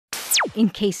in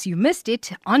case you missed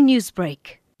it on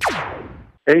Newsbreak.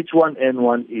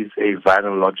 H1N1 is a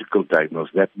virological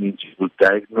diagnosis. That means you will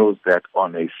diagnose that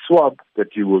on a swab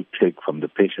that you will take from the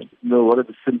patient. What are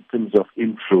the symptoms of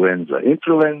influenza?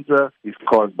 Influenza is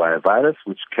caused by a virus,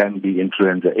 which can be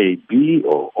influenza A, B,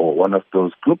 or one of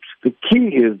those groups. The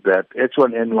key is that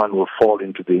H1N1 will fall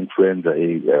into the influenza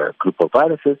A group of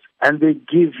viruses, and they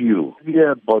give you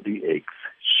severe body aches,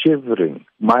 shivering,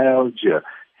 myalgia,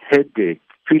 headache,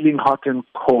 feeling hot and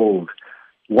cold,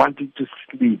 wanting to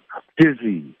sleep,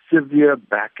 dizzy, severe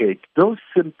backache. Those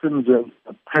symptoms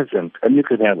are present, and you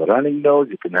can have a running nose,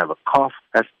 you can have a cough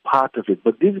as part of it,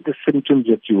 but these are the symptoms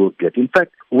that you will get. In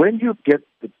fact, when you get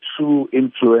the true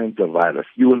influenza virus,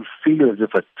 you will feel as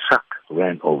if a truck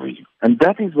ran over you. And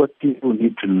that is what people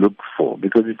need to look for,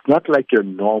 because it's not like your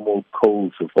normal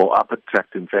colds or upper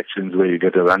tract infections where you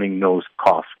get a running nose,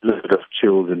 cough, a little bit of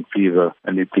chills and fever,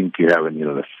 and you think you have an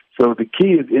illness. So the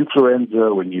key is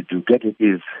influenza, when you do get it,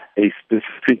 is a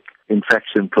specific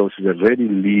infection process that really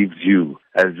leaves you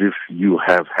as if you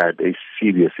have had a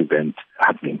serious event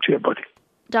happening to your body.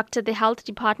 Doctor, the health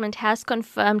department has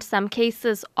confirmed some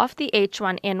cases of the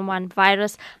H1N1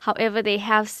 virus. However, they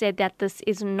have said that this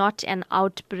is not an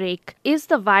outbreak. Is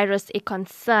the virus a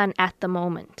concern at the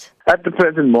moment? At the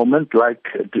present moment, like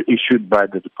issued by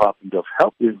the Department of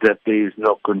Health, is that there is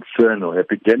no concern or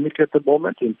epidemic at the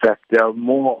moment. In fact, there are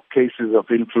more cases of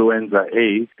influenza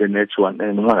A than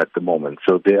H1N1 at the moment.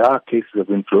 So there are cases of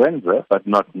influenza, but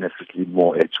not necessarily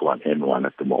more H1N1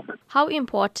 at the moment. How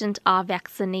important are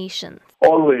vaccinations?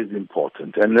 Always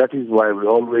important, and that is why we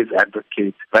always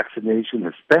advocate vaccination,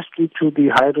 especially to the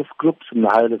high-risk groups. And the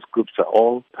high-risk groups are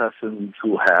all persons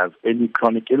who have any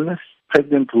chronic illness,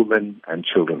 pregnant women and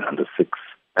children under 6,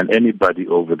 and anybody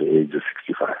over the age of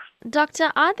 65.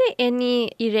 Doctor, are there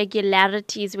any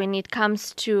irregularities when it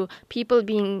comes to people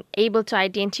being able to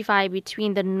identify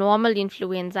between the normal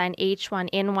influenza and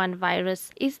H1N1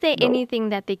 virus? Is there anything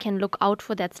that they can look out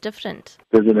for that's different?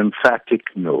 There's an emphatic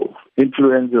no.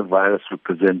 Influenza virus will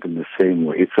present in the same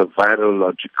way. It's a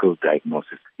virological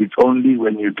diagnosis. It's only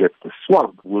when you get the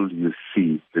swab will you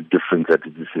see the difference that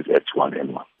this is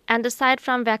H1N1. And aside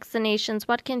from vaccinations,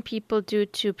 what can people do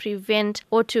to prevent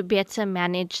or to better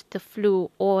manage the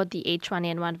flu or the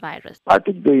H1N1 virus? I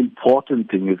think the important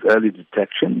thing is early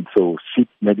detection, so seek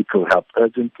medical help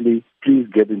urgently. Please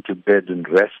get into bed and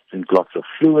rest, drink lots of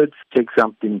fluids, take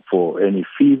something for any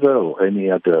fever or any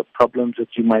other problems that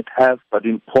you might have. But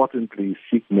importantly,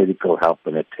 seek medical help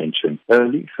and attention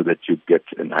early so that you get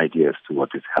an idea as to what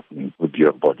is happening with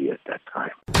your body at that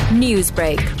time.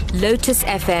 Newsbreak, Lotus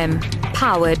FM,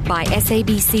 powered by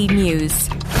SABC News.